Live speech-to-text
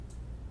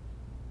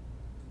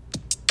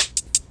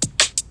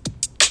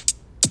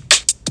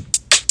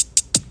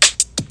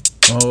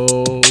Oh,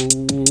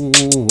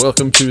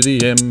 welcome to the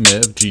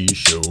MFG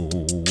show.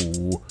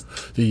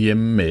 The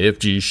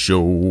MFG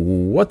show.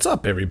 What's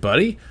up,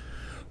 everybody?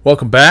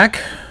 Welcome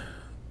back.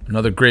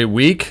 Another great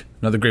week,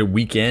 another great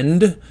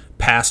weekend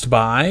passed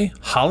by.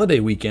 Holiday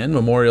weekend,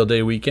 Memorial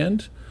Day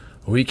weekend.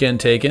 A weekend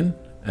taken,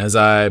 as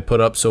I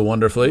put up so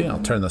wonderfully. I'll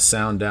turn the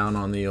sound down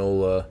on the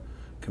old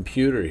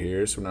computer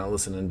here so we're not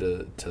listening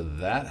to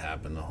that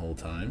happen the whole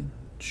time.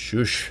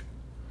 Shush.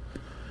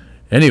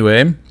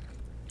 Anyway,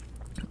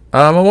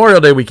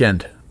 Memorial Day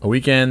weekend. A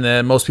weekend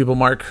that most people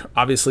mark,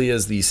 obviously,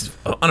 as the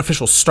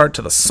unofficial start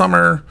to the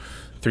summer.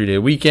 3-day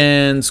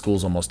weekend,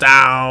 school's almost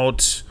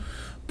out,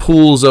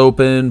 pools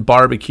open,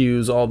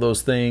 barbecues, all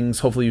those things.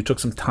 Hopefully you took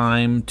some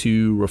time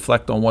to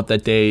reflect on what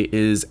that day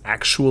is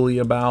actually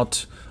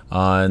about,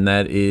 and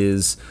that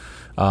is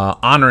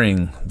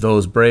honoring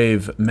those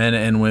brave men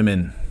and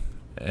women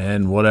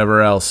and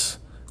whatever else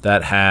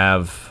that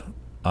have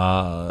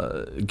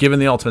given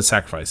the ultimate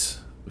sacrifice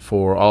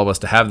for all of us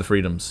to have the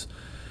freedoms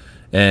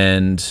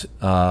and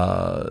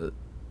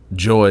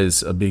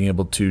joys of being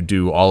able to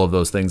do all of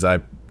those things I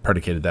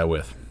predicated that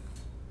with.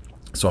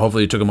 So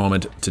hopefully you took a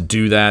moment to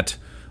do that.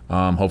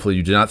 Hopefully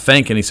you did not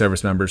thank any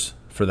service members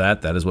for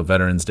that. That is what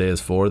Veterans Day is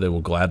for. They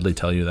will gladly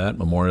tell you that.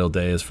 Memorial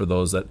Day is for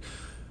those that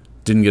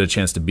didn't get a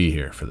chance to be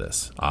here for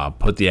this.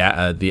 Put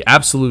the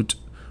absolute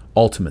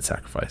ultimate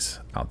sacrifice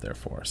out there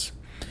for us.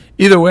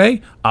 Either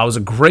way, it was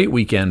a great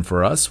weekend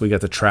for us. We got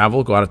to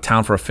travel, go out of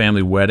town for a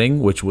family wedding,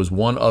 which was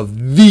one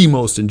of the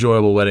most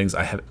enjoyable weddings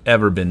I have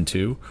ever been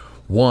to.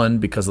 One,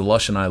 because the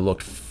Lush and I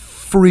looked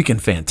freaking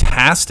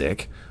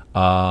fantastic,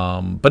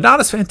 but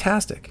not as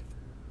fantastic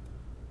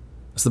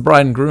as the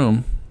bride and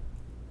groom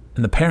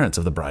and the parents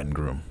of the bride and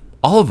groom.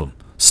 All of them.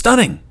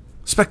 Stunning.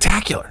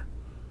 Spectacular.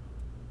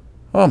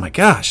 Oh my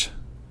gosh.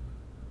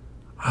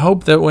 I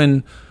hope that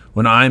when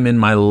I'm in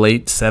my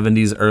late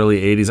 70s,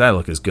 early 80s, I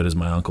look as good as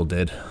my uncle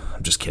did.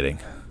 I'm just kidding.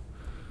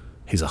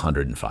 He's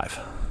 105.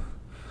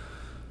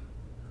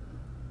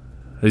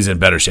 He's in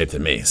better shape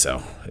than me,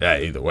 so yeah,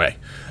 either way.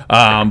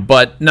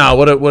 But no,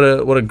 what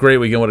a great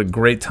weekend. What a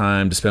great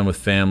time to spend with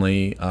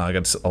family. I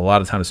got a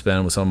lot of time to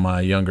spend with some of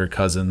my younger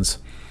cousins,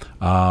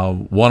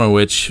 one of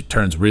which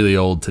turns really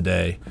old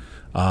today,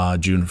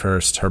 June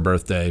 1st, her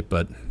birthday,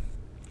 but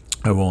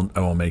I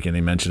won't make any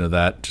mention of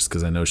that just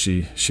because I know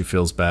she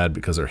feels bad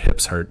because her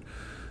hips hurt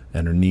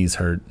and her knees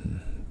hurt.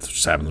 It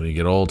just happens when you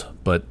get old.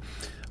 But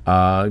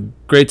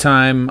great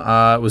time.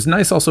 It was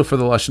nice also for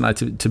the Lush and I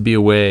to be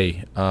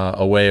away.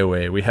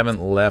 We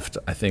haven't left.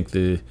 I think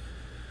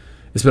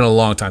it's been a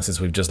long time since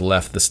we've just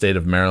left the state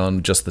of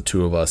Maryland, just the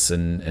two of us,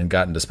 and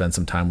gotten to spend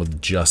some time with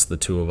just the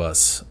two of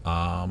us.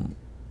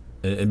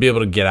 And be able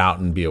to get out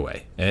and be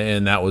away.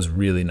 And that was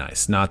really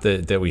nice. Not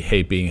that we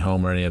hate being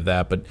home or any of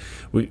that, but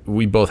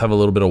we both have a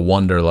little bit of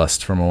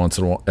wanderlust from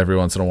every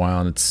once in a while,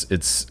 and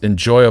it's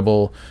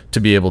enjoyable to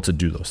be able to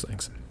do those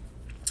things.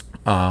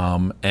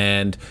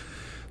 And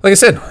like I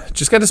said,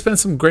 just got to spend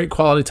some great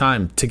quality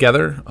time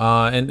together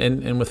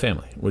and with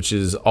family, which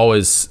is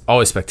always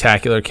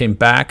spectacular. Came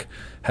back,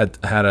 had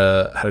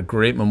a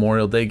great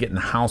Memorial Day, getting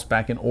the house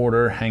back in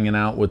order, hanging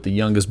out with the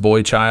youngest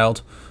boy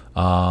child,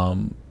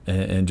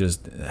 and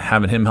just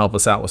having him help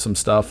us out with some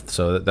stuff.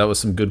 So that was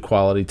some good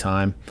quality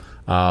time.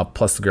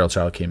 Plus the girl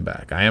child came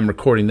back. I am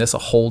recording this a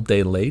whole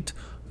day late.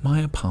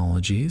 My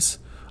apologies.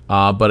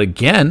 But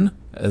again,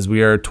 as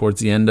we are towards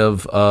the end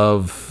of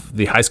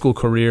the high school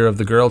career of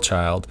the girl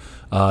child,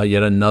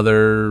 yet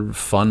another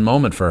fun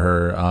moment for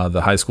her.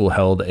 The high school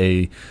held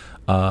a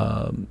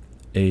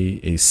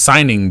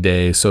signing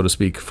day, so to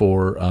speak,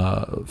 for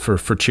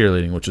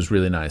cheerleading, which was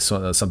really nice. So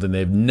that's something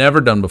they've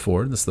never done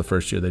before. This is the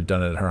first year they've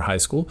done it at her high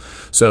school.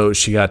 So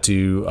she got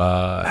to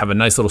have a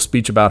nice little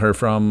speech about her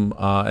from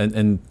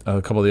and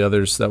a couple of the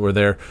others that were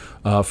there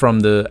from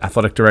the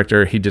athletic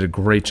director. He did a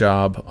great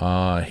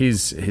job.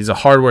 He's a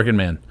hardworking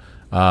man.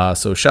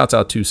 So shouts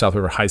out to South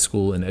River High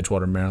School in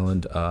Edgewater,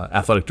 Maryland,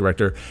 athletic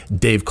director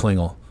Dave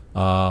Klingel.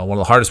 One of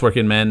the hardest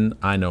working men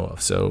I know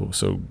of.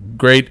 So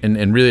great,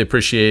 and really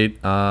appreciate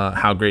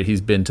how great he's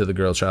been to the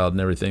girl child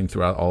and everything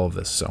throughout all of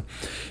this. So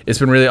it's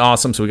been really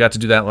awesome. So we got to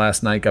do that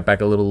last night, got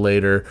back a little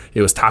later.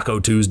 It was Taco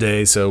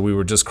Tuesday, so we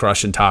were just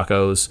crushing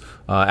tacos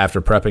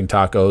after prepping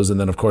tacos, and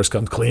then of course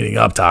comes cleaning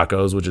up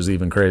tacos, which is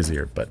even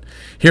crazier. But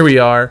here we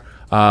are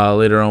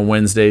later on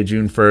Wednesday,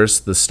 June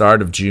 1st, the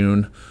start of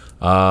June.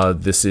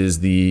 This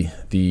is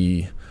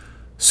the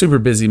super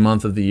busy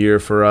month of the year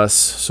for us.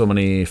 So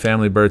many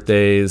family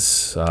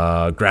birthdays,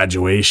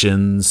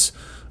 graduations,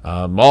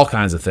 all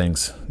kinds of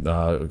things,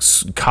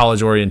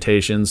 college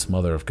orientations,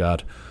 mother of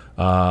God.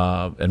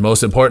 And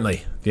most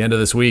importantly, the end of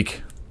this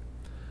week,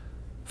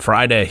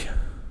 Friday,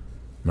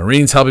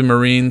 Marines Helping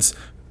Marines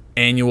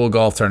annual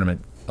golf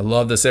tournament. I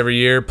love this every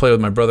year. Play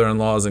with my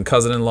brother-in-laws and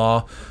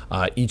cousin-in-law.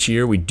 Each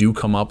year we do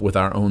come up with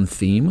our own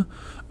theme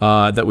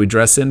that we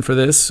dress in for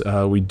this.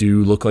 We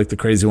do look like the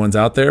crazy ones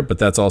out there, but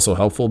that's also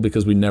helpful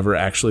because we never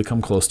actually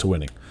come close to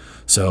winning.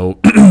 So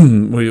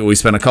we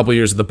spent a couple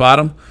years at the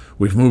bottom.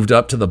 We've moved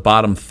up to the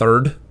bottom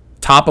third,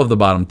 top of the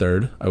bottom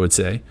third, I would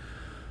say,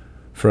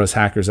 for us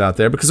hackers out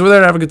there, because we're there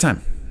to have a good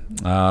time.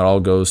 It all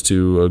goes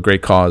to a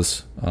great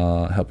cause,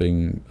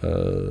 helping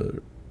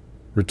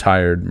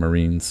retired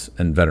Marines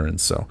and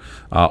veterans. So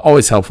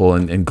always helpful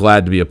and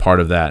glad to be a part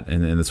of that.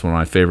 And it's one of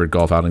my favorite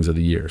golf outings of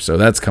the year. So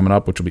that's coming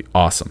up, which will be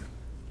awesome.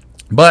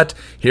 But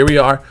here we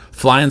are,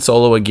 flying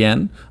solo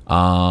again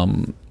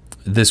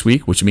this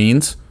week, which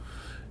means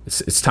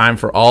it's time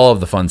for all of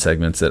the fun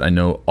segments that I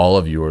know all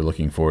of you are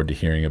looking forward to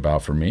hearing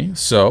about from me.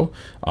 So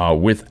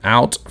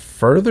without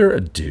further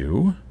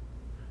ado,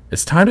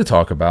 it's time to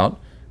talk about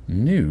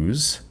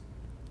news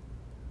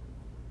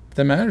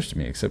that matters to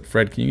me. Except,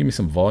 Fred, can you give me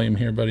some volume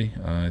here, buddy?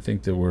 I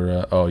think that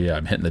we're... oh, yeah,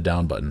 I'm hitting the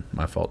down button.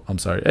 My fault. I'm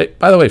sorry. Hey,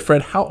 by the way,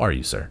 Fred, how are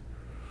you, sir?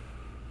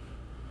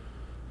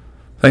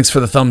 Thanks for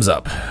the thumbs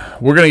up.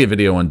 We're going to get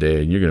video one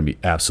day, and you're going to be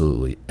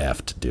absolutely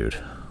effed,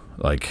 dude.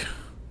 Like,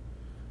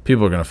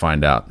 people are going to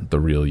find out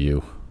the real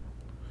you.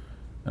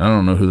 I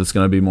don't know who that's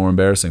going to be more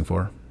embarrassing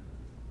for.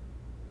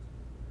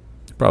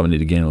 Probably need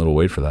to gain a little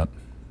weight for that.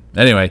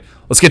 Anyway,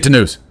 let's get to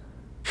news.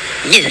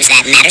 News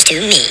that matters to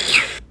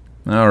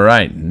me. All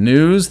right,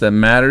 news that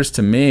matters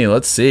to me.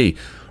 Let's see.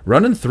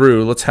 Running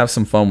through, let's have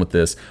some fun with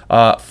this.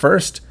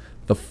 First,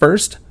 the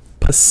first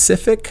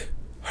Pacific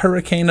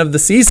hurricane of the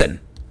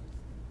season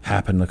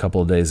happened a couple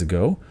of days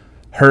ago.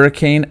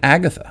 Hurricane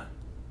Agatha.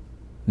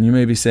 And you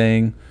may be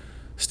saying,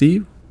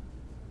 Steve,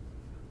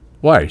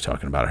 why are you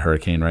talking about a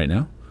hurricane right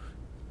now?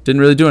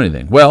 Didn't really do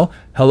anything. Well,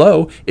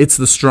 hello, it's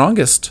the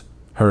strongest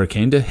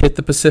hurricane to hit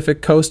the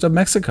Pacific coast of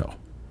Mexico.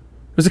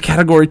 It was a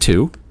Category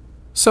 2.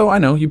 So I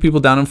know you people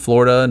down in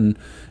Florida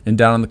and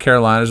down in the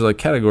Carolinas are like,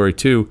 Category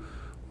 2?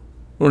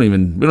 We don't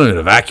even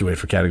evacuate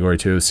for Category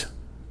 2s.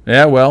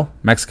 Yeah, well,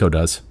 Mexico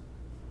does.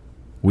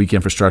 Weak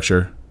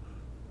infrastructure.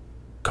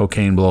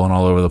 Cocaine blowing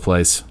all over the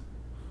place.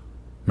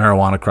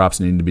 Marijuana crops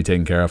needing to be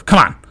taken care of. Come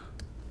on.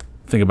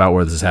 Think about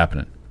where this is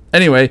happening.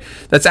 Anyway,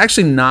 that's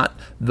actually not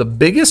the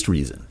biggest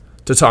reason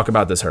to talk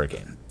about this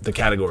hurricane, the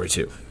Category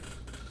 2.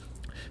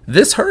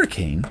 This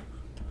hurricane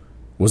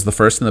was the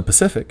first in the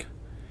Pacific,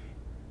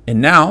 and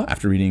now,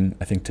 after reading,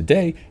 I think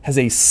today, has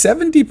a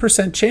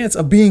 70% chance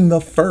of being the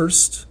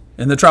first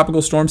in the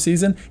tropical storm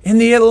season in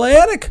the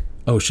Atlantic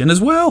Ocean as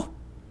well.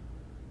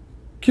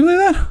 Can you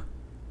believe that?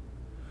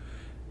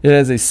 It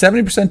has a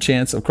 70%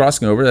 chance of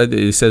crossing over.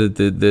 They said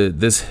that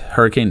this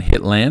hurricane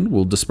hit land,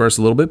 will disperse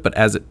a little bit, but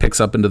as it picks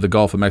up into the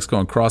Gulf of Mexico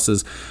and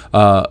crosses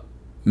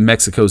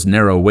Mexico's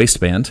narrow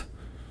waistband,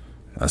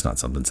 that's not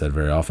something said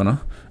very often,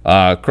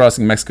 huh?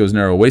 Crossing Mexico's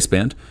narrow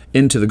waistband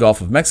into the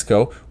Gulf of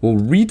Mexico will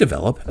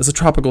redevelop as a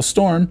tropical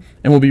storm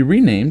and will be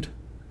renamed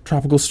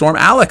Tropical Storm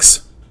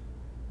Alex.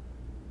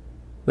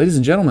 Ladies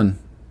and gentlemen,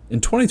 in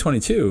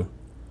 2022,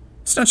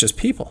 it's not just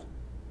people,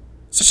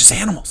 it's not just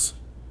animals,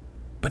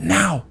 but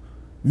now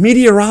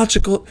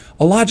meteorological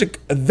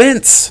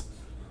events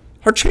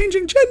are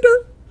changing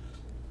gender.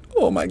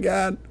 Oh my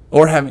God.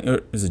 Or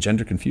is it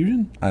gender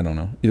confusion? I don't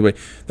know. Either way,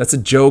 that's a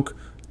joke.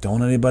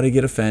 Don't anybody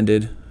get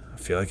offended. I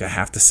feel like I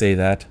have to say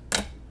that.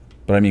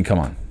 But I mean, come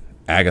on.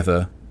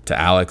 Agatha to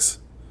Alex.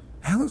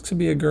 Alex could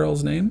be a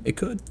girl's name. It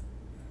could.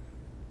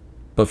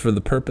 But for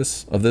the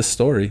purpose of this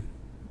story,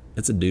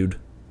 it's a dude.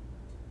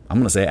 I'm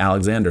going to say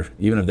Alexander,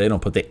 even if they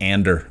don't put the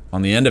ander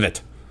on the end of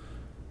it.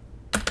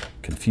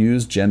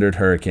 Confused gendered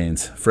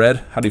hurricanes.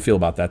 Fred, how do you feel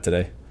about that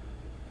today?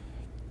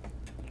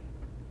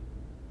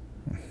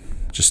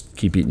 Just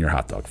keep eating your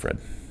hot dog, Fred.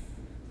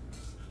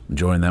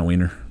 Enjoying that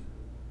wiener?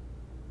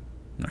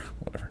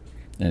 Whatever.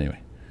 Anyway.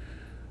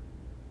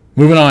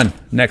 Moving on.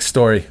 Next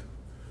story.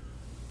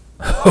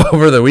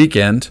 Over the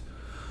weekend,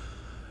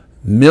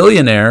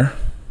 millionaire,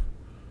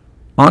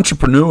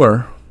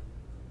 entrepreneur,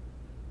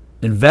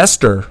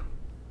 investor,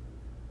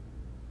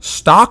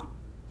 stock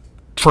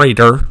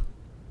trader,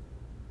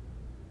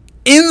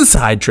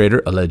 inside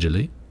trader,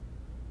 allegedly,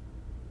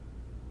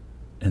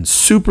 and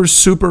super,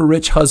 super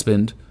rich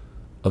husband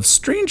of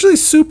strangely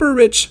super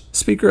rich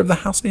Speaker of the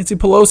House, Nancy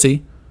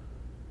Pelosi,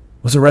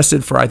 was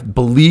arrested for, I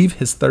believe,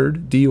 his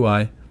third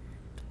DUI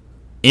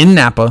in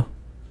Napa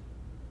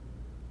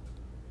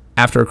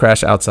after a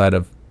crash outside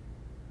of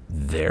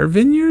their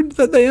vineyard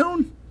that they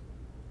own.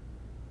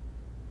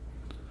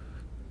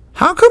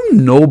 How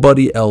come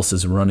nobody else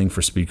is running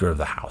for Speaker of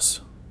the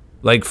House?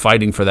 Like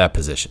fighting for that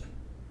position?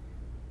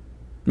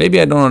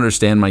 Maybe I don't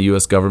understand my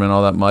U.S. government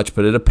all that much,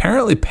 but it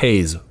apparently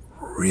pays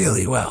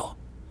really well.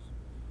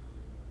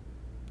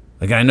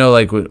 Like I know,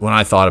 like when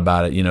I thought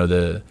about it, you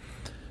know,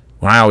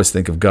 when I always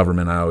think of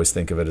government, I always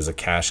think of it as a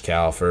cash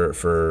cow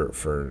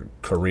for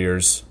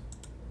careers.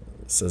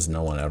 Says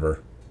no one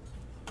ever.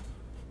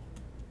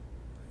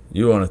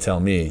 You want to tell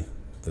me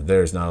that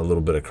there's not a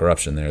little bit of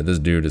corruption there? This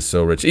dude is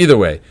so rich. Either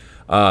way,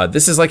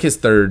 this is like his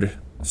third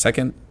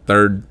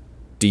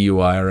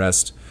DUI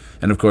arrest.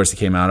 And of course, he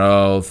came out,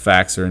 oh,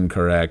 facts are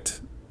incorrect.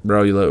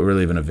 Bro, we're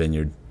leaving a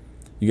vineyard.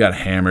 You got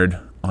hammered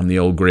on the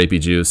old grapey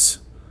juice.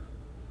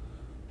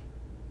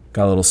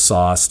 Got a little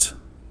sauced.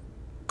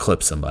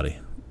 Clip somebody.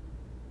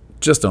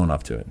 Just own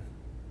up to it.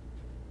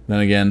 Then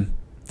again,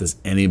 does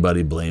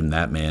anybody blame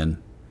that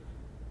man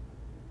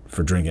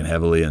for drinking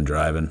heavily and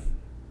driving?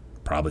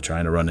 Probably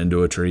trying to run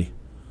into a tree.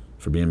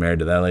 for being married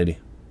to that lady.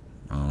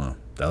 I don't know.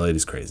 That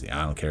lady's crazy.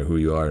 I don't care who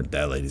you are.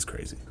 That lady's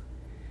crazy.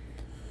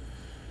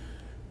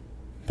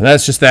 But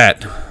that's just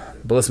that.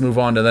 But let's move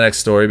on to the next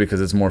story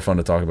because it's more fun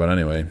to talk about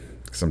anyway.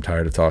 Because I'm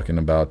tired of talking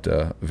about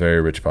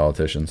very rich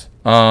politicians.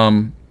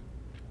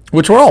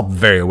 Which we're all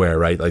very aware,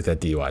 right? Like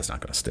that DUI is not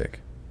going to stick.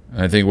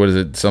 I think, what is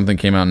it? Something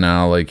came out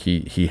now, like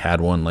he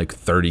had one like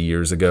 30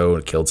 years ago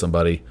and killed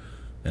somebody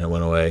and it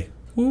went away.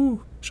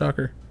 Woo,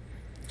 shocker.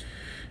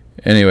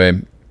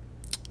 Anyway,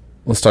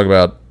 let's talk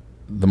about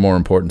the more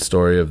important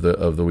story of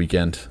the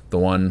weekend. The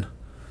one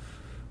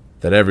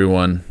that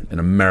everyone in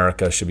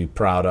America should be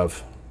proud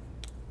of.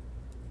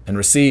 And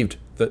received,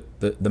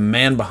 the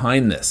man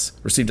behind this,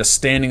 received a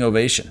standing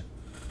ovation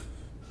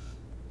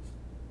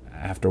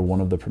after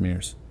one of the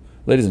premieres.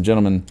 Ladies and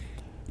gentlemen,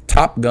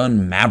 Top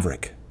Gun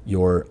Maverick,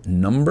 your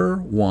number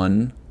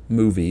one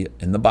movie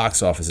in the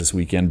box office this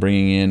weekend,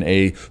 bringing in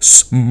a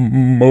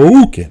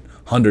smoking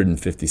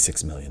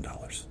 $156 million.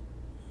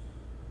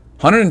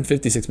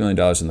 $156 million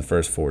in the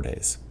first 4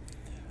 days.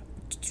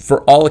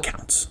 For all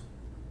accounts,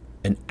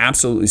 an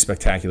absolutely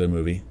spectacular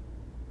movie,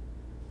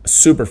 a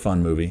super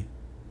fun movie.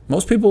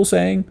 Most people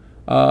saying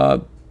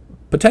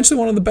potentially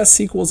one of the best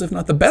sequels, if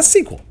not the best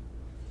sequel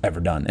ever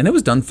done. And it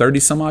was done 30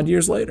 some odd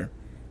years later.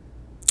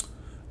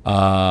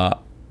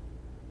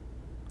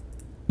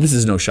 This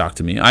is no shock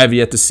to me. I have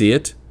yet to see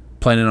it.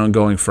 Planning on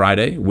going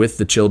Friday with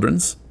the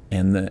children's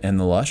and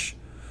the Lush.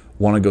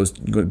 Want to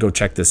go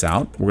check this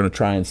out. We're going to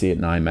try and see it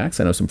in IMAX.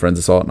 I know some friends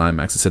that saw it in IMAX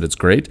and said it's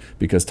great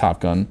because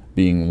Top Gun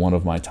being one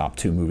of my top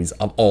 2 movies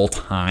of all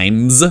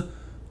times,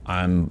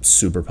 I'm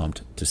super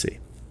pumped to see.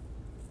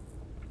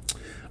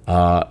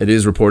 It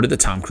is reported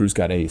that Tom Cruise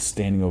got a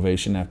standing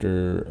ovation at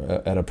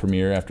a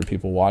premiere after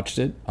people watched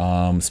it.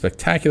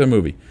 Spectacular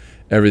movie.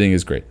 Everything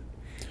is great.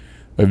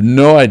 I have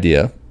no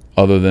idea,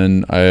 other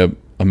than I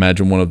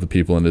imagine one of the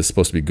people, and it's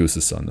supposed to be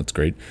Goose's son. That's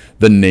great.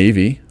 The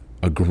Navy,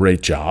 a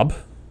great job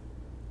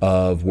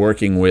of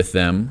working with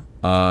them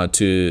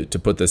to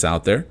put this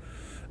out there.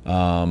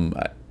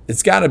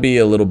 It's got to be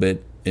a little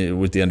bit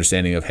with the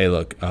understanding of, hey,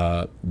 look,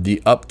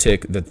 the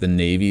uptick that the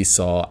Navy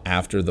saw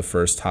after the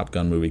first Top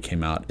Gun movie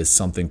came out is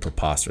something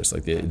preposterous.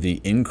 Like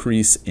the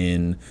increase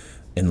in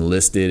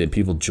enlisted and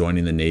people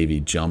joining the Navy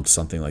jumped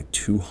something like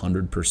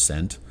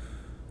 200%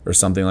 or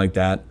something like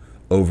that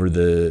over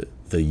the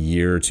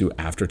year or two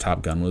after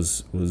Top Gun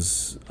was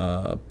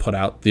put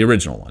out, the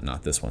original one,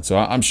 not this one. So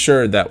I'm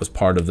sure that was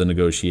part of the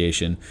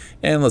negotiation.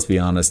 And let's be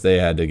honest, they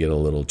had to get a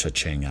little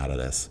cha-ching out of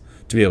this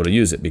to be able to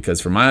use it, because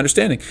from my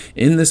understanding,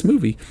 in this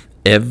movie,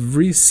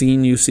 every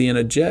scene you see in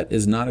a jet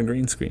is not a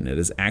green screen. It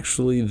is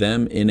actually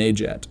them in a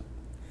jet.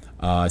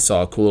 I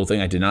saw a cool little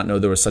thing. I did not know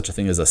there was such a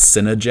thing as a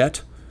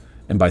Cinejet.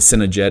 And by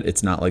Cinejet,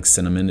 it's not like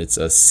cinnamon. It's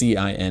a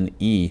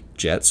C-I-N-E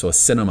jet, so a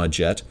cinema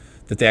jet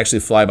that they actually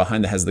fly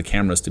behind that has the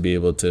cameras to be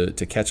able to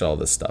catch all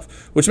this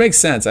stuff, which makes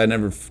sense. I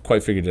never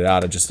quite figured it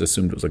out. I just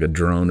assumed it was like a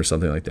drone or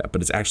something like that.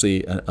 But it's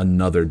actually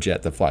another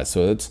jet that flies.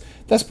 So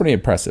that's pretty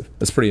impressive.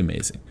 That's pretty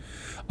amazing.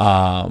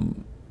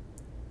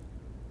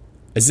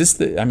 This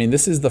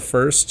is the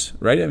first,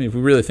 right? I mean, if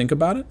we really think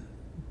about it,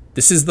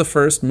 this is the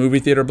first movie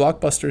theater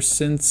blockbuster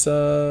since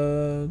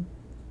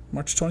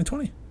March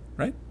 2020,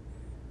 right?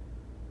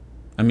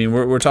 I mean,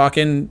 we're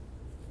talking,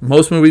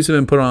 most movies have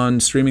been put on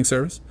streaming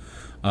service.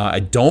 I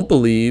don't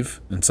believe,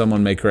 and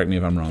someone may correct me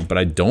if I'm wrong, but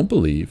I don't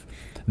believe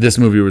this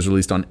movie was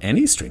released on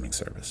any streaming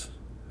service.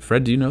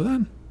 Fred, do you know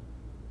that?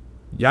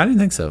 Yeah, I didn't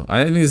think so.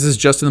 I think this is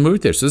just in the movie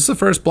theater. So this is the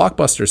first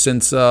blockbuster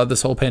since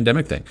this whole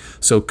pandemic thing.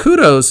 So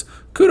kudos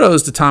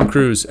to Tom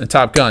Cruise and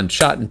Top Gun,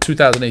 shot in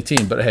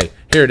 2018. But hey,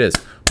 here it is.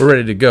 We're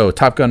ready to go.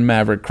 Top Gun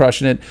Maverick,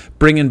 crushing it,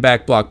 bringing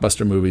back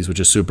blockbuster movies, which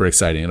is super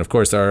exciting. And of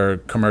course, there are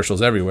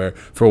commercials everywhere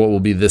for what will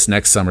be this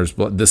summer's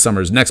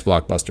next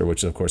blockbuster,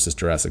 which of course is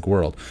Jurassic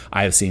World.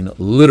 I have seen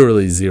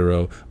literally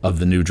 0 of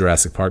the new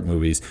Jurassic Park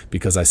movies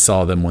because I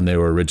saw them when they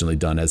were originally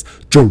done as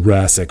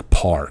Jurassic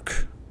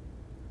Park.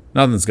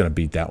 Nothing's going to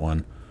beat that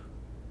one.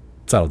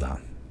 Settle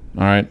down.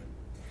 All right.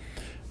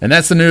 And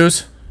that's the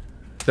news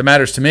that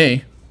matters to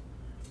me,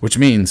 which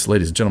means,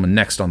 ladies and gentlemen,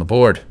 next on the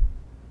board,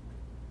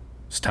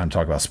 it's time to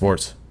talk about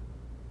sports.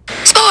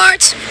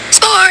 Sports!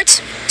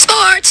 Sports!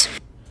 Sports!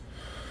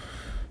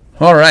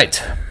 All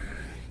right.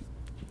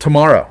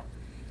 Tomorrow,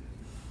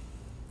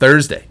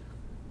 Thursday,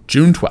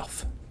 June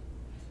 12th,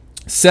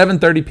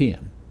 7:30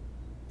 p.m.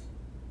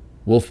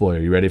 Wolf Boy, are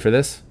you ready for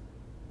this?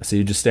 I see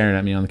you just staring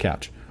at me on the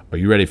couch. Are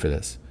you ready for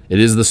this? It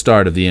is the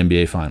start of the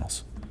NBA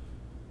Finals.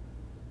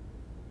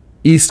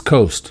 East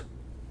Coast,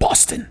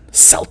 Boston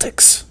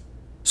Celtics,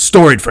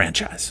 storied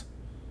franchise,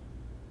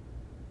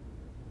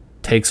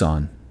 takes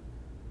on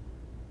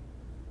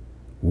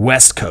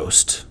West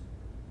Coast.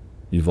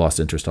 You've lost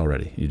interest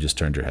already. You just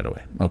turned your head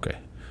away. Okay.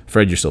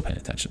 Fred, you're still paying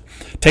attention.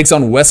 Takes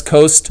on West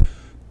Coast,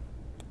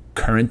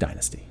 current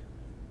dynasty.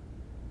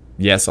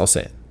 Yes, I'll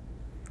say it.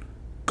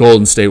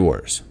 Golden State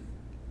Warriors.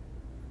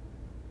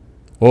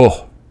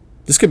 Oh,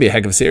 this could be a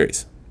heck of a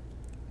series.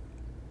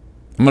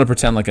 I'm going to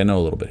pretend like I know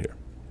a little bit here.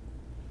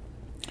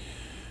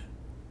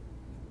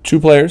 2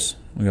 players.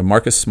 We got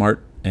Marcus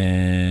Smart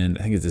and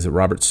I think is it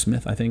Robert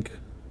Smith? I think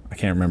I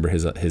can't remember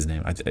his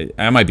name.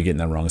 I might be getting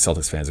that wrong.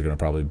 Celtics fans are going to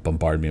probably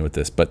bombard me with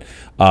this, but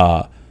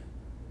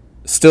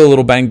still a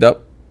little banged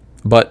up.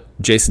 But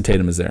Jason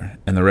Tatum is there,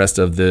 and the rest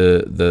of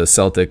the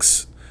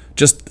Celtics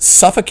just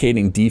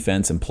suffocating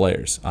defense and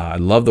players. I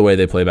love the way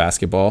they play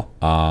basketball.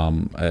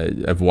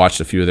 I've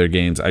watched a few of their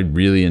games. I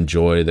really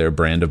enjoy their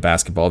brand of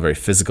basketball. Very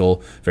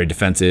physical, very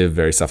defensive,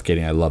 very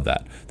suffocating. I love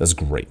that. That's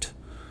great.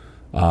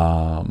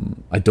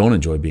 I don't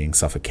enjoy being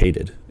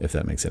suffocated, if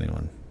that makes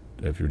anyone.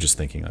 If you're just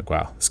thinking like,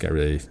 wow, this guy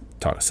really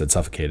said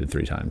suffocated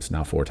 3 times,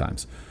 now 4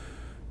 times.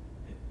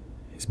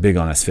 He's big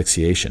on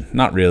asphyxiation.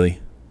 Not really.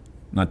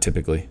 Not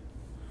typically.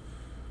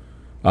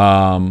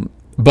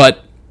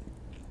 But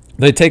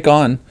they take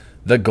on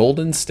the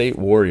Golden State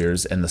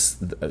Warriors and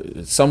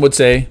some would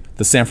say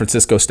the San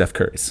Francisco Steph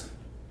Currys.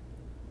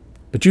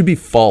 But you'd be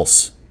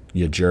false,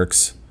 you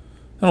jerks.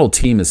 That whole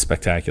team is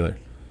spectacular.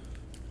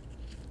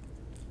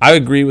 I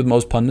agree with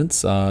most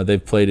pundits.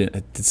 They've played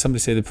in. Did somebody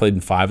say they played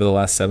in 5 of the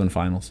last 7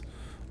 finals?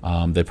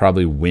 They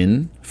probably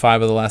win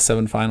 5 of the last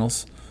 7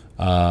 finals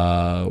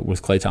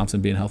with Klay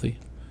Thompson being healthy.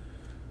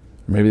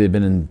 Maybe they've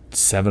been in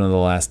 7 of the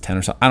last 10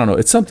 or something. I don't know.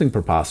 It's something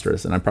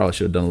preposterous, and I probably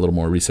should have done a little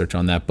more research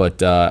on that.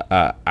 But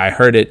I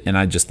heard it, and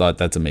I just thought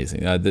that's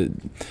amazing. I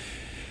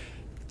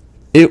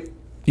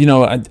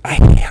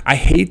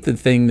hate the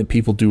thing that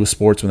people do with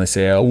sports when they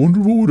say, "I wonder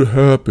what would have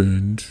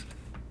happened.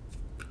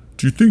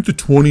 Do you think the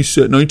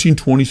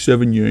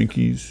 1927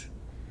 Yankees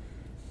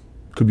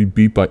could be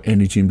beat by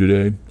any team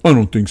today?" I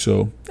don't think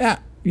so. Yeah,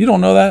 you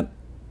don't know that.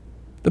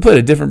 They played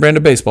a different brand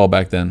of baseball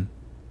back then.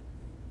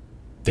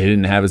 They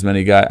didn't have as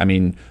many guys. I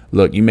mean,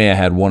 look, you may have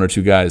had 1 or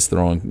 2 guys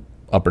throwing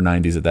upper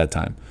 90s at that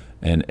time.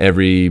 And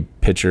every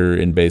pitcher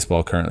in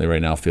baseball currently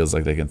right now feels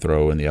like they can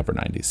throw in the upper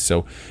 90s.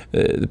 So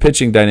the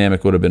pitching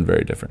dynamic would have been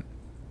very different.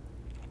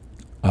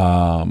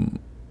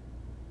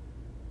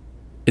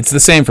 It's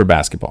the same for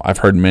basketball. I've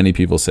heard many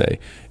people say,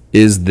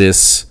 is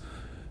this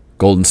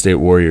Golden State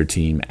Warrior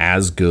team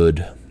as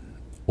good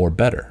or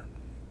better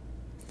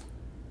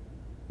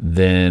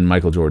than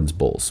Michael Jordan's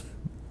Bulls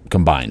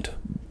combined?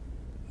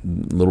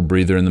 Little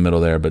breather in the middle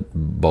there, but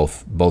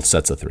both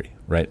sets of 3,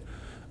 right?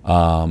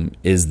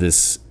 Is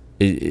this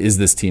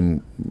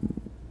team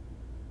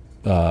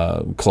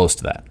close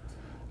to that?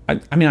 I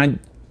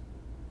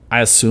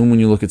assume when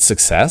you look at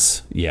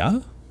success, yeah,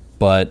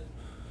 but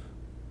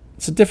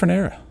it's a different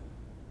era.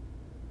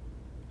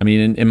 I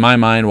mean, in my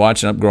mind,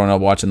 growing up,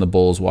 watching the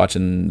Bulls,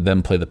 watching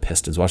them play the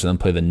Pistons, watching them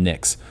play the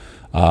Knicks,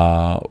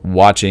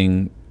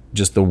 watching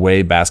just the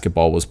way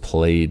basketball was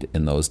played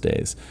in those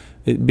days,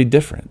 it'd be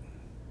different.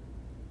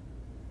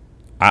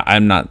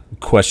 I'm not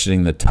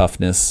questioning the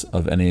toughness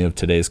of any of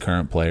today's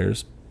current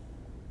players,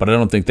 but I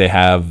don't think they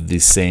have the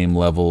same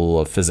level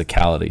of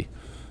physicality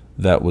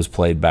that was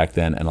played back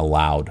then and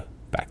allowed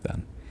back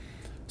then.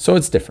 So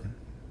it's different.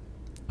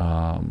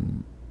 But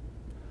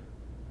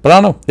I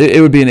don't know.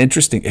 It would be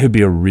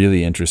a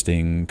really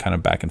interesting kind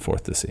of back and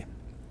forth to see.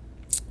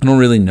 I don't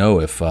really know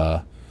if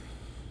I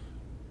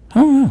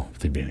don't know if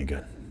they'd be any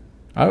good.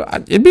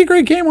 It'd be a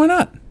great game. Why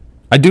not?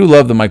 I do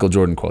love the Michael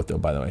Jordan quote, though,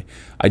 by the way.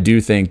 I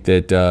do think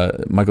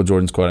that Michael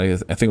Jordan's quote, I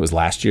think it was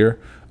last year,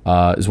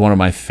 is one of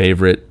my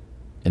favorite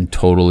and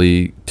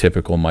totally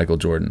typical Michael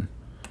Jordan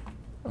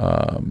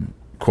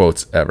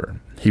quotes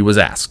ever. He was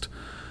asked,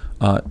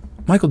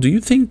 Michael, do you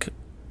think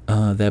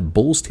that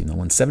Bulls team that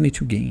won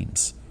 72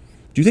 games,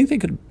 do you think they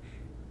could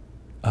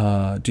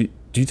do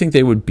you think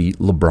they would beat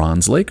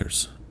LeBron's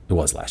Lakers? It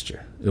was last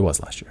year.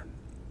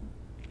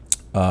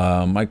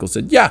 Michael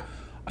said, yeah,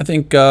 I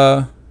think,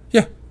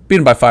 beat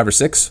them by 5 or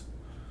 6.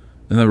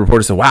 And the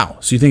reporter said, wow,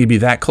 so you think it'd be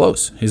that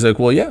close? He's like,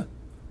 well, yeah,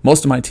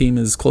 most of my team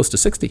is close to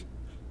 60.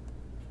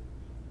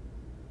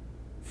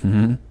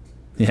 Mm-hmm.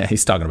 Yeah,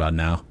 he's talking about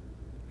now.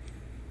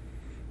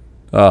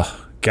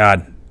 Oh,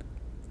 God.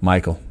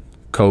 Michael,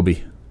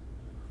 Kobe,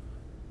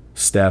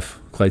 Steph,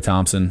 Klay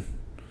Thompson,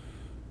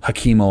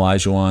 Hakeem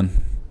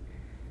Olajuwon,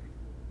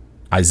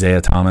 Isaiah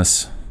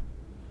Thomas,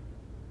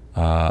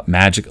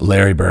 Magic,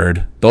 Larry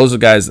Bird. Those are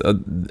guys,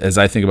 as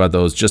I think about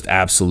those, just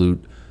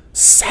absolute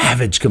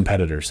savage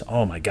competitors.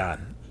 Oh, my God.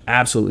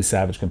 Absolutely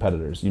savage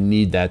competitors. You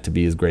need that to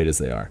be as great as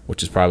they are,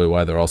 which is probably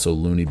why they're also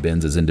loony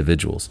bins as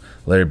individuals.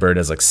 Larry Bird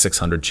has like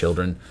 600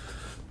 children.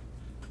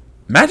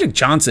 Magic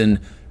Johnson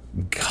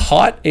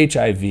caught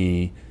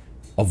HIV,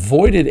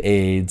 avoided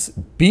AIDS,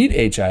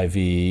 beat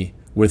HIV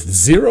with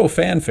 0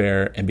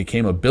 fanfare, and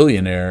became a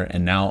billionaire,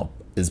 and now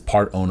is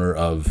part owner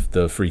of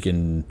the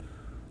freaking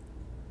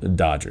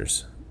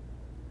Dodgers.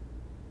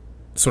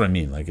 That's what I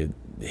mean.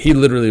 He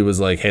literally was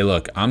like, hey,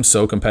 look, I'm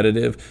so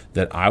competitive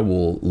that I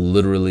will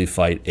literally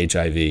fight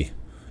HIV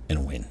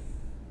and win.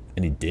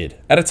 And he did.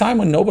 At a time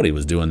when nobody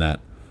was doing that.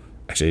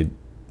 Actually,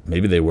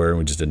 maybe they were and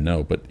we just didn't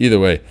know. But either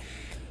way,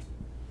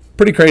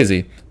 pretty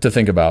crazy to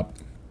think about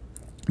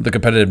the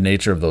competitive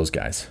nature of those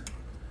guys.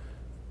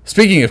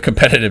 Speaking of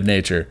competitive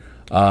nature,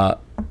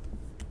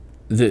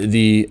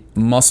 the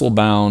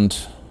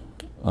muscle-bound,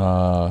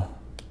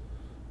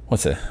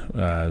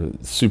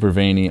 super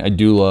veiny. I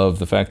do love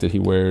the fact that he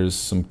wears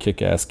some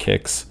kick-ass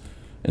kicks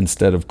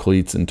instead of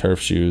cleats and turf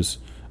shoes.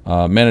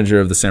 Manager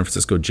of the San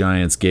Francisco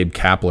Giants, Gabe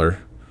Kapler,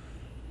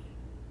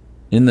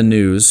 in the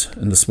news,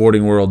 in the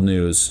sporting world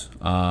news,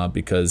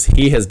 because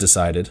he has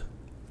decided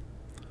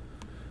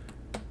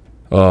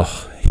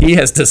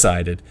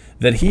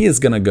that he is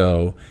going to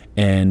go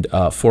and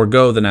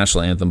forego the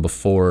national anthem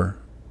before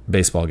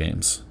baseball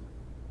games,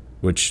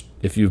 which,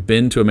 if you've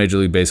been to a Major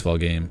League Baseball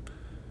game,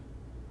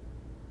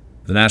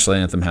 the national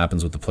anthem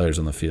happens with the players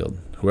on the field.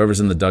 Whoever's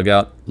in the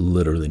dugout,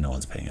 literally no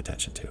one's paying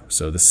attention to.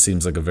 So this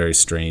seems like a very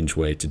strange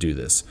way to do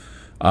this.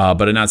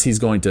 But announced he's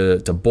going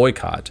to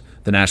boycott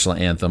the national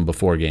anthem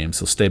before games.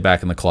 He'll stay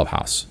back in the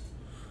clubhouse.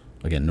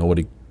 Again,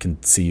 nobody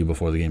can see you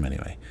before the game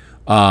anyway.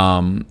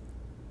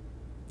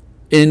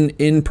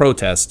 In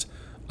protest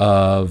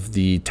of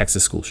the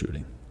Texas school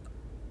shooting.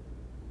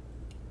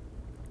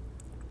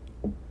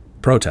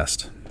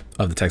 Protest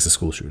of the Texas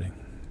school shooting.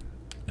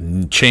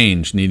 And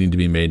change needing to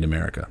be made in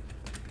America.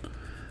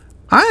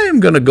 I am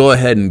going to go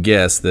ahead and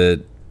guess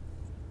that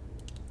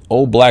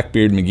old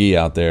Blackbeard McGee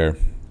out there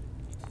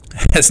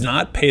has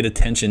not paid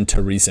attention to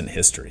recent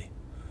history.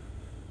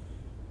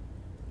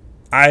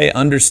 I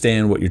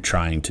understand what you're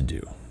trying to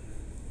do.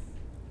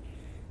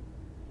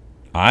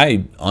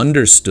 I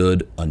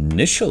understood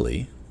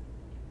initially,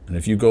 and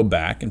if you go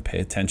back and pay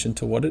attention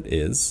to what it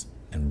is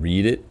and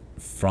read it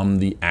from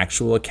the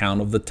actual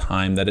account of the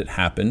time that it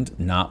happened,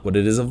 not what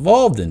it has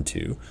evolved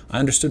into, I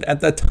understood at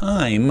the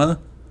time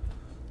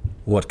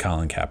what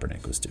Colin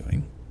Kaepernick was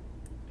doing.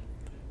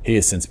 He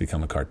has since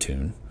become a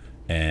cartoon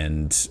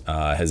and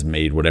has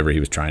made whatever he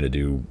was trying to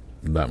do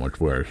that much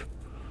worse.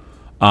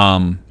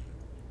 And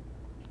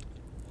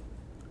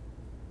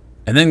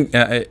then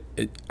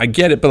I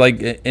get it, but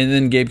and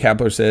then Gabe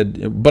Kapler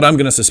said, but I'm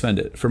going to suspend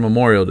it for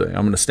Memorial Day.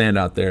 I'm going to stand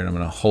out there and I'm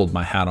going to hold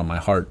my hat on my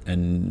heart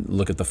and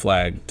look at the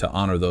flag to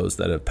honor those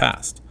that have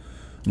passed.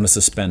 I'm going to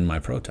suspend my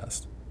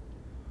protest.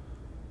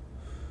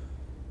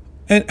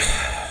 And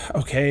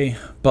okay,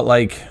 but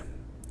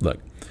look,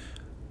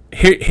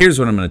 here's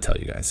what I'm going to tell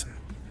you guys.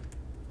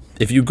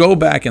 If you go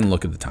back and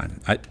look at the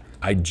time,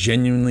 I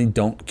genuinely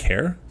don't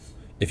care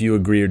if you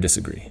agree or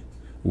disagree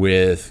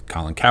with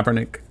Colin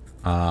Kaepernick,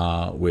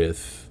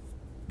 with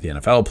the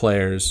NFL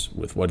players,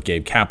 with what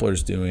Gabe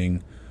Kapler's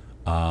doing.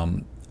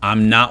 I'm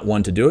not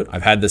one to do it.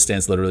 I've had this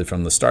stance literally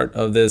from the start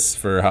of this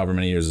for however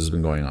many years it's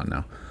been going on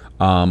now.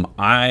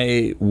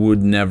 I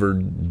would never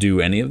do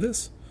any of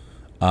this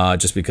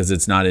just because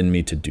it's not in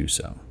me to do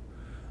so.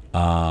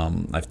 I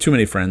have too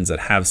many friends that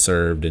have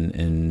served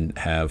and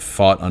have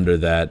fought under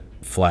that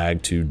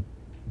flag to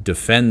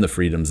defend the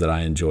freedoms that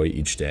I enjoy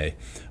each day.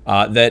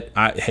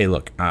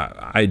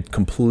 I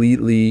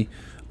completely,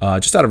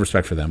 just out of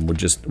respect for them, would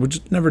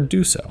just never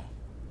do so.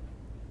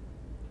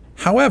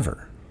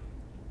 However,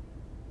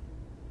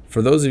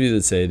 for those of you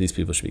that say these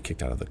people should be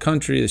kicked out of the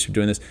country, they should be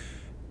doing this,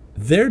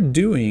 they're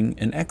doing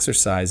and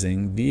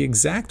exercising the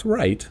exact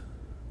right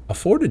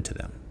afforded to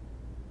them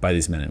by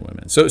these men and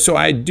women. So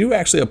I do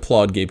actually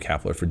applaud Gabe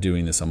Kapler for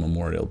doing this on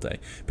Memorial Day,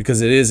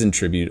 because it is in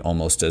tribute,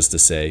 almost as to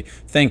say,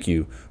 thank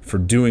you for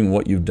doing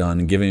what you've done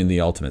and giving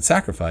the ultimate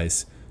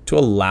sacrifice to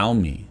allow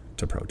me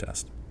to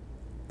protest.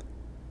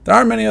 There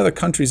aren't many other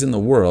countries in the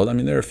world, I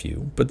mean there are a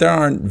few, but there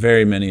aren't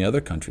very many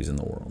other countries in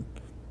the world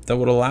that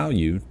would allow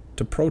you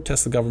to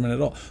protest the government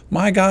at all.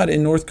 My God,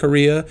 in North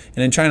Korea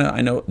and in China,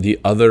 I know the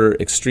other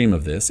extreme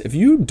of this, if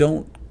you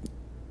don't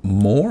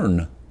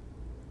mourn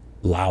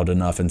loud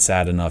enough and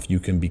sad enough, you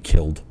can be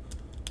killed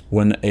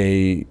when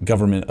a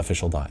government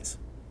official dies.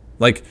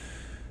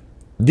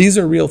 These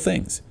are real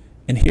things.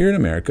 And here in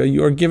America,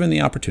 you are given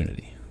the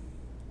opportunity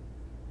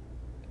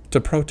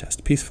to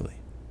protest peacefully.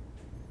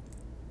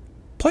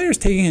 Players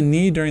taking a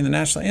knee during the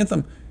national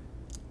anthem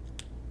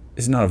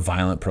is not a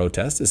violent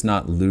protest. It's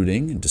not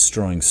looting and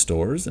destroying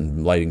stores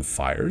and lighting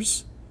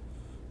fires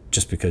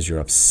just because you're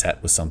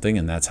upset with something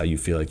and that's how you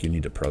feel like you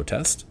need to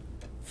protest.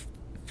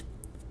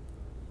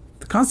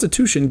 The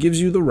Constitution gives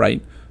you the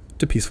right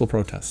to peaceful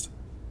protest.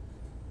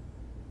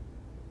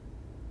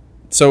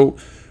 So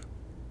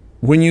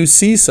when you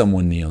see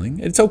someone kneeling,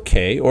 it's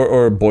okay,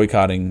 or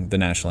boycotting the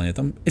national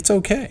anthem, it's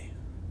okay.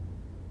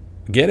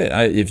 Get it.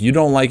 If you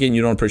don't like it and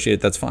you don't appreciate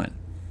it, that's fine.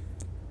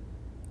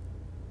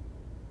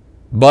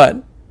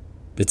 But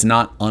it's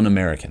not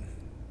un-American.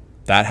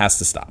 That has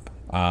to stop.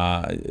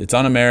 It's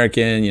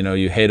un-American,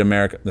 you hate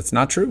America. That's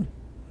not true.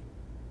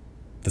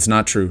 That's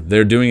not true.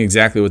 They're doing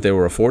exactly what they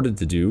were afforded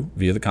to do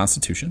via the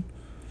Constitution.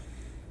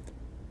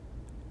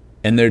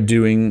 And they're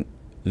doing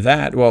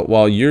that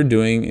while you're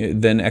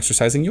then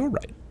exercising your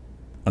right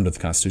under the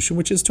Constitution,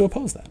 which is to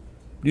oppose that.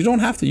 You don't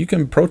have to. You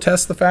can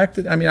protest the fact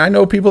that, I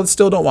know people that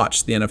still don't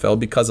watch the NFL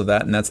because of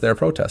that, and that's their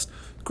protest.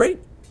 Great.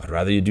 I'd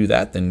rather you do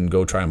that than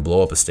go try and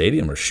blow up a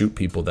stadium or shoot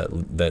people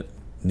that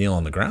kneel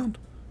on the ground,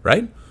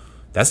 right?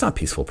 That's not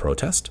peaceful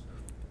protest.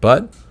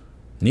 But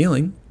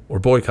kneeling or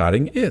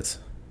boycotting is.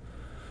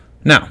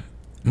 Now,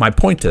 my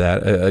point to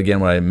that, again,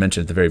 what I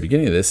mentioned at the very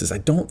beginning of this, is I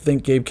don't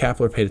think Gabe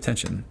Kapler paid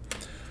attention.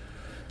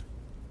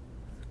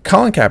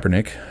 Colin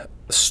Kaepernick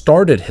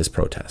started his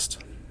protest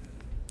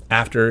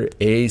after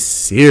a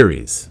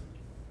series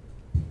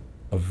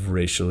of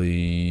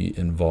racially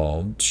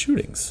involved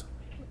shootings,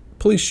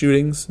 police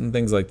shootings and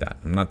things like that.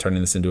 I'm not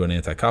turning this into an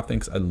anti-cop thing,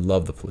 because I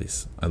love the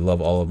police. I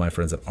love all of my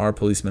friends that are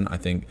policemen. I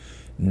think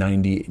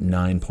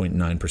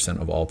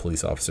 99.9% of all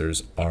police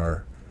officers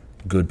are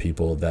good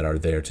people that are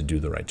there to do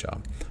the right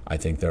job. I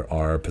think there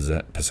are a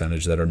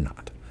percentage that are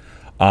not.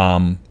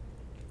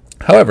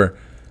 However,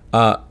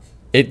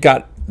 it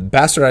got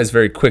bastardized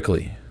very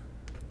quickly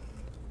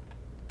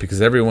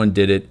because everyone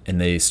did it and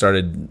they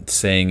started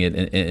saying it,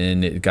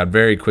 and it got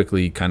very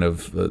quickly kind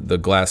of the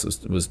glass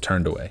was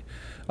turned away.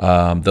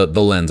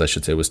 The lens, I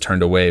should say, was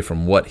turned away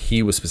from what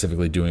he was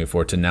specifically doing it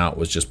for to now it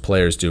was just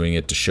players doing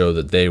it to show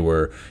that they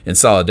were in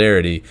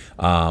solidarity,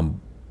 and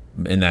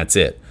that's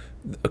it.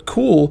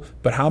 Cool,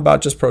 but how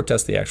about just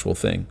protest the actual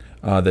thing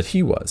that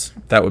he was?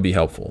 That would be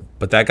helpful.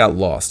 But that got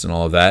lost and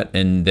all of that,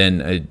 and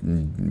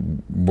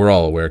then we're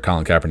all aware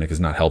Colin Kaepernick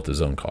has not helped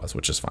his own cause,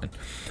 which is fine.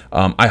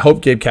 I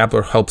hope Gabe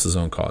Kapler helps his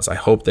own cause. I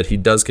hope that he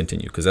does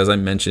continue, because as I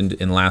mentioned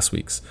in last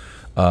week's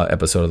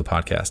episode of the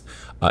podcast,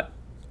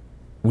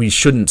 we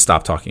shouldn't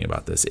stop talking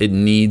about this. It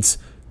needs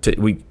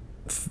to.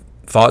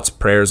 Thoughts,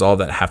 prayers, all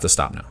that have to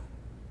stop now.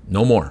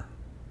 No more.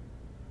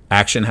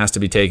 Action has to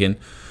be taken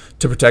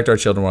to protect our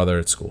children while they're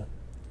at school,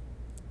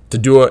 to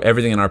do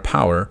everything in our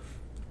power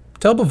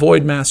to help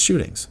avoid mass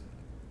shootings.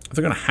 If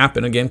they're going to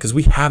happen again, because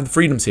we have the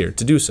freedoms here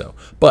to do so,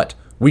 but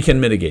we can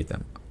mitigate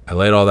them. I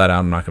laid all that out.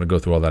 I'm not going to go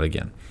through all that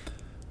again.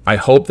 I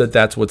hope that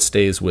that's what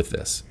stays with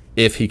this,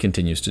 if he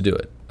continues to do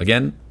it.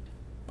 Again,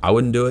 I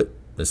wouldn't do it.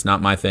 It's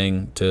not my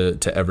thing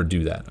to ever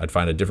do that. I'd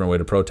find a different way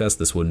to protest.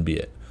 This wouldn't be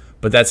it.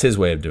 But that's his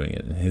way of doing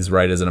it, and his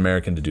right as an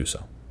American to do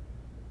so.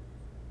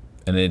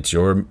 And it's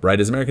your right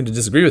as an American to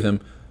disagree with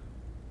him,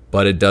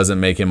 but it doesn't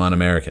make him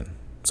un-American.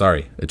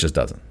 Sorry, it just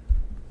doesn't.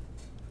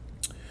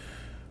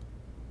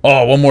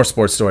 Oh, one more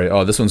sports story.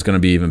 Oh, this one's going to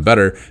be even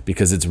better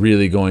because it's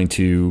really going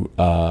to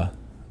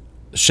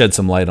shed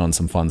some light on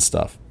some fun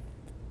stuff.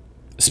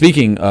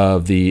 Speaking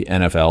of the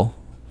NFL,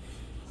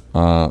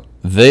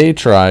 they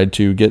tried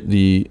to get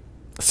the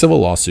civil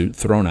lawsuit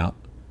thrown out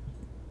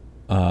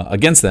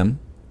against them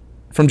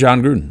from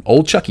John Gruden,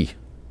 old Chucky.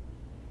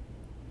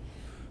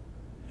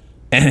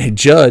 And a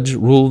judge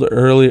ruled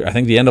earlier, I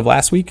think the end of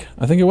last week,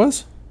 I think it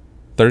was,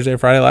 Thursday or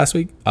Friday last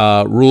week,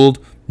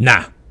 ruled,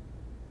 nah,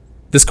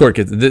 this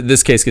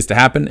case gets to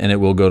happen, and it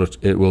will go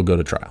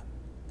to trial.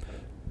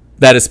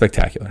 That is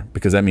spectacular,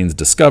 because that means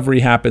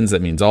discovery happens.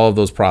 That means all of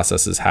those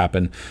processes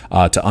happen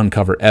to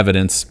uncover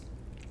evidence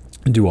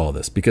and do all of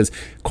this. Because,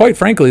 quite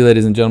frankly,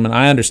 ladies and gentlemen,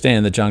 I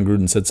understand that John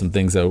Gruden said some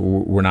things that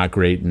were not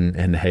great,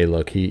 and hey,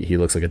 look, he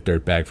looks like a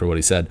dirtbag for what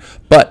he said,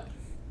 but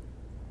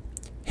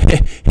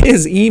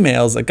his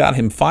emails that got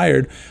him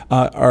fired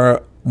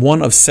are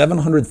one of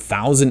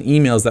 700,000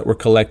 emails that were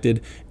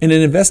collected in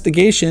an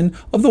investigation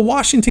of the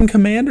Washington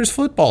Commanders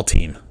football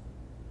team.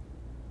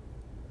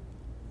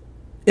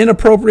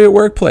 Inappropriate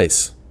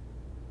workplace,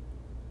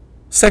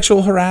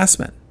 sexual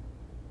harassment,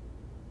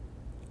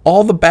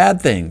 all the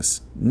bad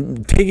things,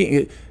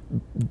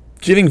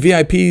 giving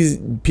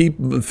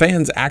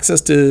fans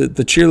access to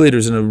the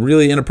cheerleaders in a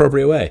really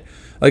inappropriate way,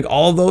 like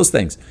all those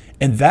things.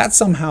 And that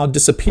somehow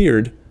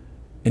disappeared,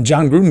 and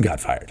John Gruden got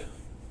fired.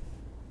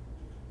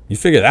 You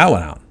figure that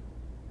one out.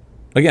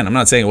 Again, I'm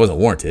not saying it wasn't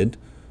warranted,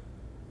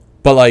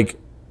 but like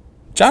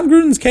John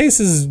Gruden's case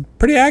is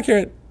pretty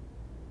accurate.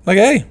 Like,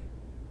 hey,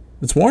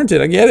 it's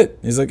warranted. I get it.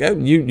 He's like, hey,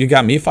 you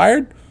got me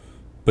fired,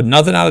 but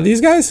nothing out of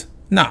these guys?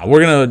 Nah,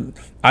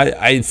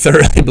 I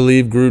thoroughly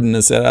believe Gruden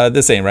has said,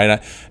 this ain't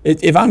right.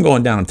 If I'm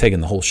going down, I'm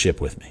taking the whole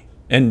ship with me.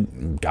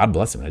 And God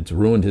bless him. It's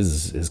ruined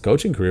his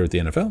coaching career with the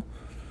NFL.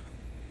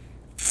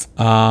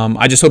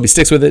 I just hope he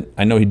sticks with it.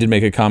 I know he did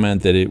make a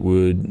comment that it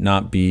would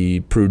not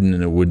be prudent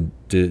and it would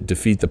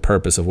defeat the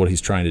purpose of what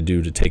he's trying to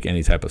do to take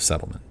any type of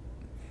settlement.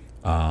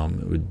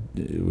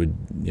 It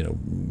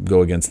would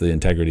go against the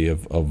integrity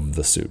of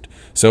the suit.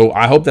 So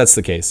I hope that's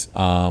the case.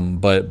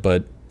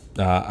 But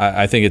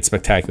I think it's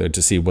spectacular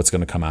to see what's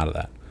going to come out of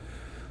that.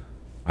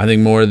 I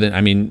think more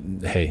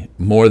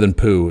than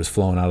poo is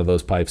flowing out of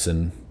those pipes at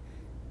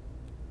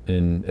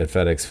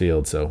FedEx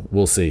Field, so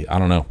we'll see. I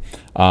don't know,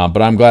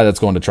 but I'm glad that's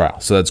going to trial,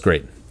 so that's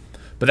great.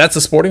 But that's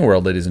the sporting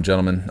world, ladies and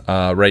gentlemen,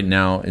 right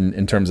now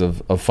in terms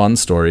of fun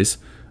stories.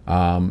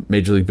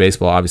 Major League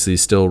Baseball obviously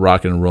still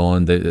rocking and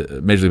rolling.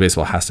 Major League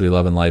Baseball has to be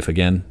loving life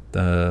again.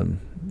 The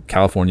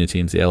California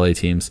teams, the LA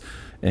teams,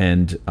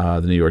 and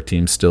the New York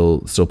teams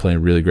still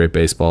playing really great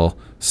baseball,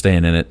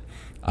 staying in it.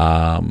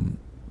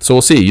 So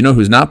we'll see. You know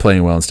who's not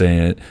playing well and staying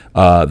in it?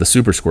 The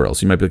Super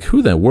Squirrels. You might be like, who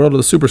in the world are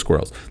the Super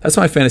Squirrels? That's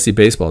my fantasy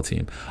baseball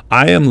team.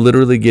 I am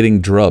literally getting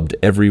drubbed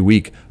every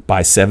week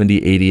by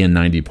 70, 80, and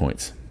 90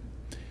 points.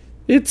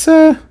 It's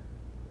not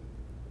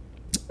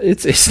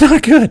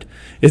good.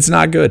 It's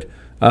not good.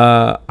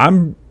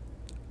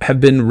 Have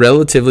been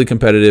relatively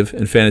competitive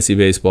in fantasy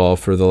baseball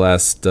for the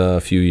last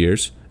few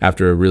years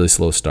after a really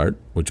slow start,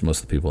 which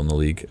most of the people in the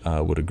league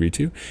would agree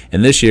to.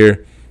 And this year,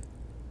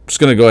 I'm just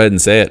going to go ahead and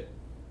say it.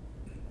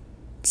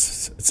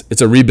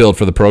 It's a rebuild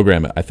for the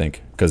program, I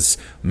think, because,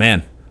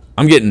 man,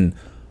 I'm getting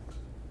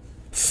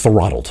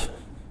throttled,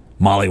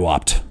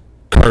 mollywopped,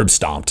 curb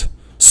stomped,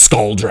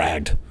 skull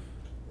dragged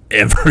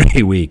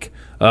every week.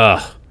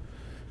 Ugh.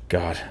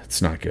 God,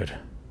 it's not good.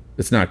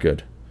 It's not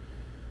good.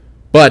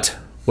 But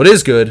what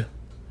is good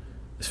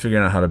is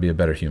figuring out how to be a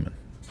better human.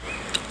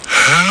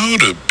 How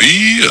to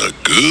be a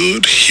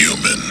good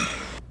human.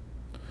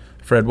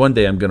 Fred, one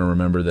day I'm going to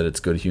remember that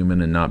it's good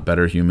human and not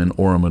better human,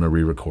 or I'm going to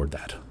re-record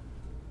that.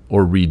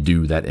 Or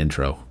redo that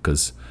intro,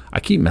 because I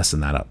keep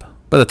messing that up.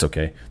 But that's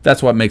okay.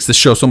 That's what makes this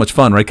show so much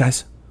fun, right,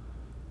 guys?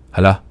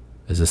 Hello?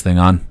 Is this thing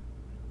on?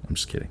 I'm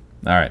just kidding.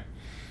 All right.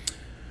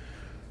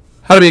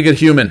 How to be a good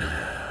human.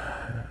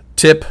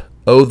 Tip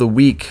of the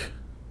week.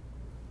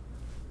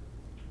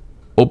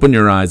 Open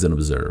your eyes and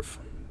observe.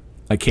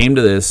 I came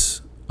to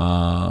this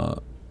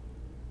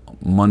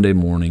Monday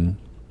morning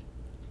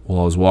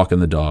while I was walking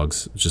the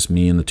dogs. It was just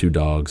me and the 2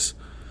 dogs.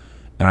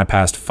 And I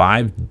passed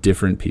 5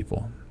 different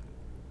people.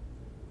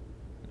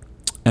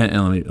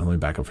 And let me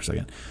back up for a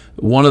second.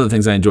 One of the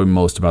things I enjoy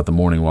most about the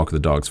morning walk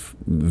with the dogs,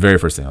 very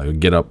first thing, like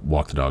get up,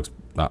 walk the dogs.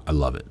 I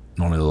love it.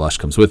 Normally the Lush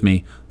comes with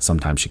me.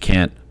 Sometimes she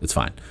can't. It's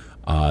fine.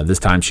 This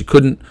time she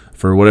couldn't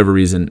for whatever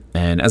reason.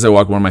 And as I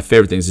walk, one of my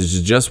favorite things is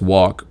to just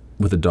walk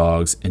with the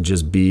dogs and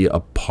just be a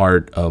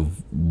part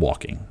of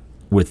walking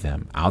with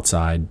them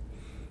outside,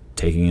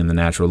 taking in the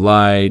natural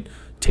light,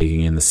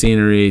 taking in the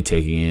scenery,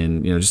 taking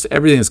in, just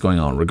everything that's going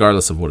on,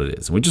 regardless of what it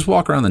is. And we just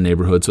walk around the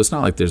neighborhood. So it's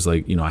not like there's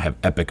I have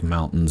epic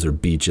mountains or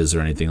beaches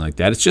or anything like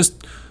that. It's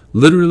just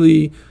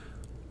literally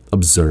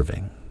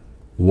observing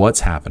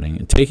what's happening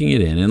and taking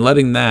it in and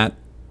letting that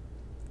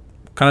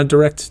kind of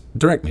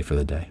direct me for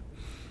the day.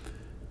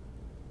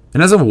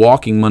 And as I'm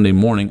walking Monday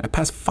morning, I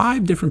passed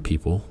 5 different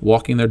people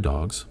walking their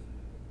dogs,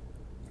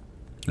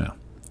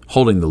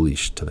 holding the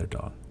leash to their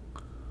dog,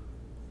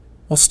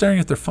 while staring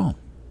at their phone.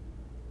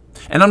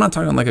 And I'm not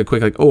talking like a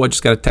quick, I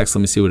just got a text,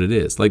 let me see what it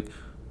is. Like,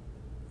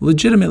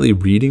 legitimately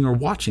reading or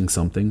watching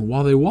something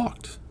while they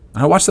walked.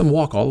 And I watched them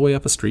walk all the way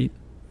up a street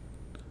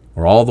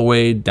or all the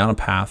way down a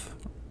path,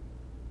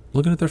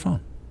 looking at their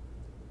phone.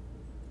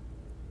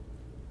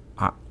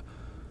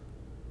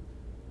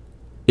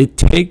 It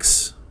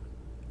takes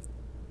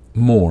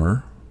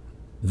more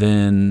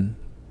than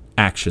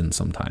action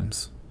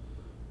sometimes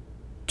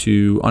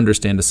to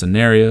understand a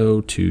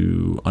scenario,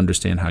 to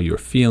understand how you're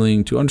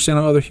feeling, to understand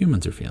how other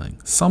humans are feeling.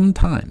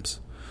 Sometimes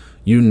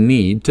you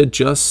need to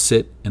just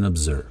sit and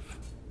observe.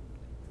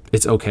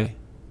 It's okay.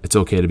 It's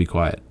okay to be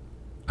quiet.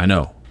 I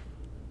know.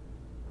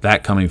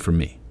 That coming from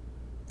me.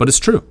 But it's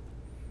true.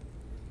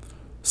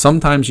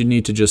 Sometimes you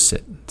need to just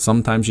sit.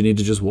 Sometimes you need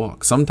to just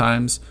walk.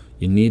 Sometimes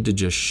you need to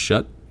just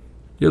shut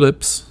your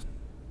lips,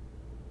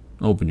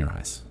 open your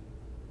eyes.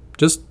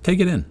 Just take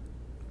it in.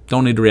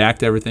 Don't need to react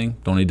to everything.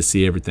 Don't need to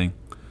see everything.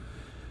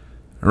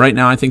 Right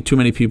now, I think too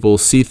many people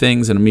see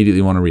things and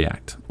immediately want to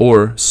react,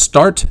 or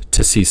start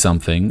to see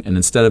something and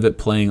instead of it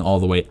playing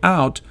all the way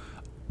out,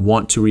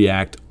 want to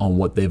react on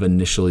what they've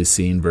initially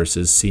seen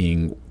versus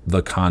seeing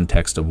the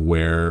context of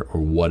where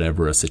or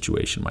whatever a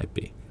situation might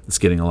be. It's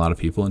getting a lot of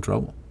people in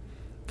trouble.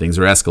 Things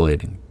are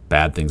escalating.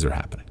 Bad things are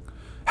happening.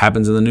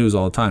 Happens in the news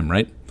all the time,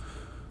 right?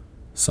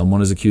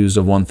 Someone is accused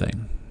of one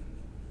thing.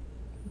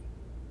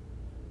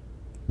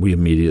 We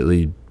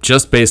immediately,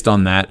 just based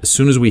on that, as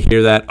soon as we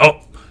hear that,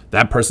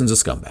 that person's a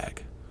scumbag.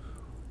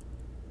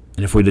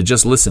 And if we'd have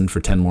just listened for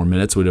 10 more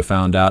minutes, we'd have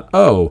found out,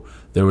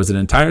 there was an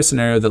entire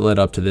scenario that led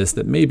up to this,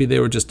 that maybe they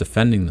were just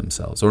defending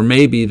themselves, or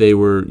maybe they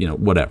were,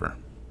 whatever.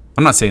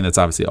 I'm not saying that's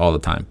obviously all the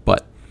time,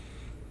 but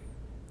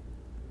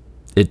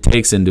it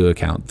takes into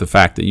account the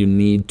fact that you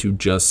need to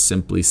just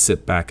simply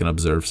sit back and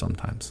observe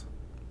sometimes.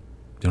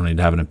 You don't need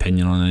to have an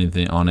opinion on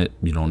anything on it.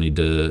 You don't need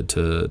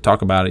to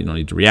talk about it. You don't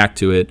need to react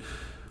to it.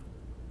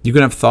 You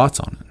can have thoughts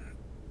on it.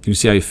 You can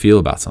see how you feel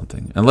about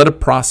something and let it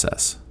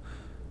process.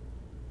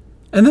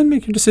 And then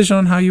make your decision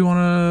on how you want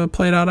to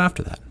play it out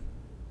after that.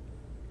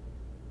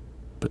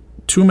 But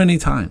too many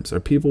times are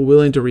people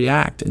willing to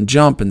react and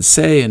jump and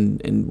say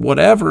and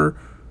whatever,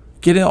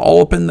 get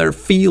all up in their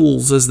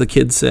feels, as the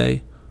kids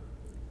say,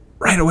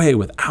 right away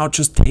without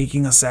just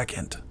taking a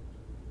second.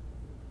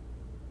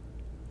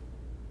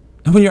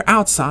 And when you're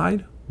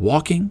outside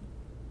walking,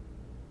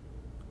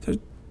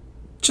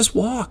 just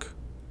walk.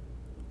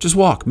 Just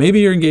walk. Maybe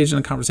you're engaged in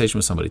a conversation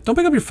with somebody. Don't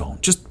pick up your phone.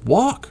 Just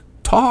walk.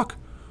 Talk.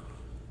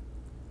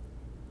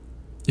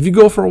 If you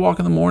go for a walk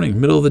in the morning,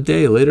 middle of the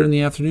day, later in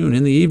the afternoon,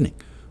 in the evening,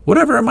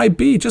 whatever it might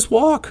be, just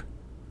walk.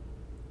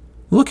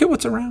 Look at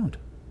what's around.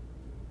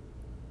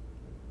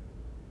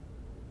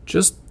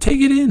 Just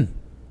take it in.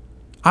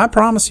 I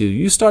promise you,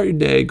 you start your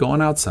day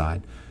going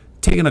outside,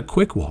 taking a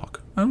quick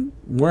walk,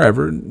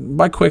 wherever.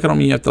 By quick, I don't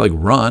mean you have to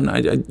run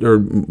or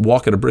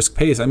walk at a brisk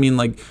pace. I mean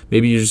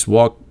maybe you just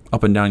walk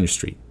up and down your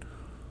street.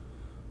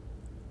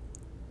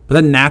 But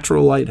that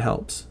natural light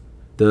helps.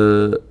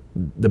 The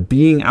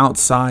being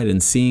outside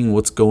and seeing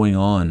what's going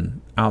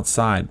on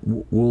outside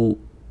will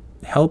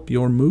help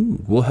your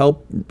mood, will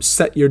help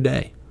set your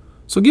day.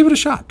 So give it a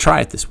shot.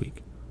 Try it this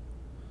week.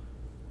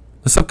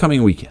 This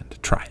upcoming weekend,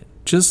 try it.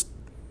 Just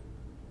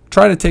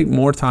try to take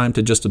more time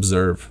to just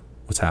observe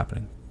what's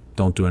happening.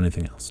 Don't do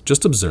anything else.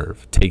 Just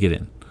observe. Take it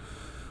in.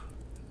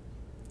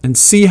 and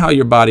see how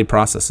your body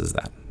processes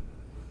that.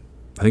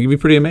 I think you'd be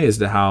pretty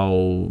amazed at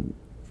how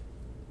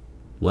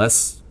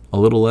a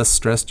little less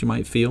stressed you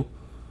might feel,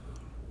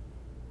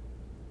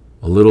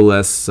 a little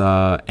less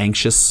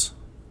anxious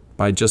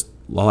by just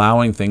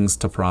allowing things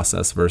to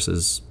process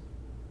versus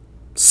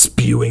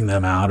spewing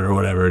them out or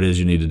whatever it is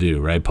you need to do,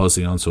 right?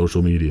 Posting on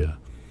social media,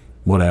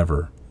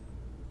 whatever.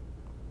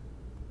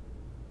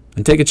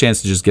 And take a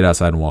chance to just get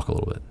outside and walk a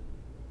little bit.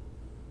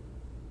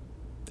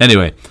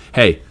 Anyway,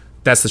 hey,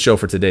 that's the show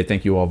for today.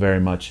 Thank you all very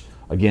much.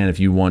 Again, if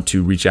you want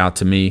to reach out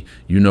to me,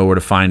 you know where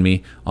to find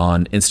me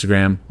on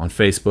Instagram, on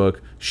Facebook.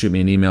 Shoot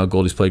me an email,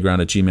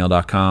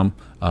 goldie'splayground@gmail.com,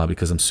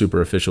 because I'm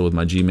super official with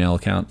my Gmail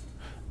account.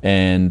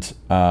 And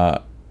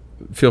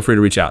feel free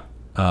to reach out.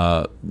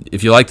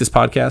 If you like this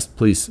podcast,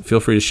 please feel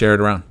free to share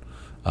it around.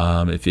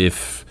 If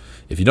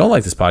you don't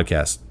like this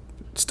podcast,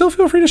 still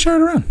feel free to share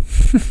it around.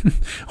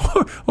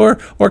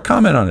 or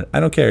comment on it. I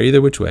don't care,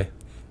 either which way.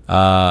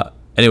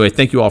 Anyway,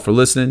 thank you all for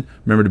listening.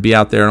 Remember to be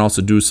out there and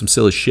also do some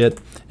silly shit.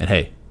 And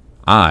hey,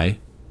 I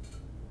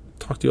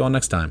talk to you all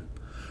next time.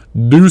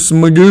 Deuce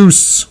my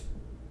goose.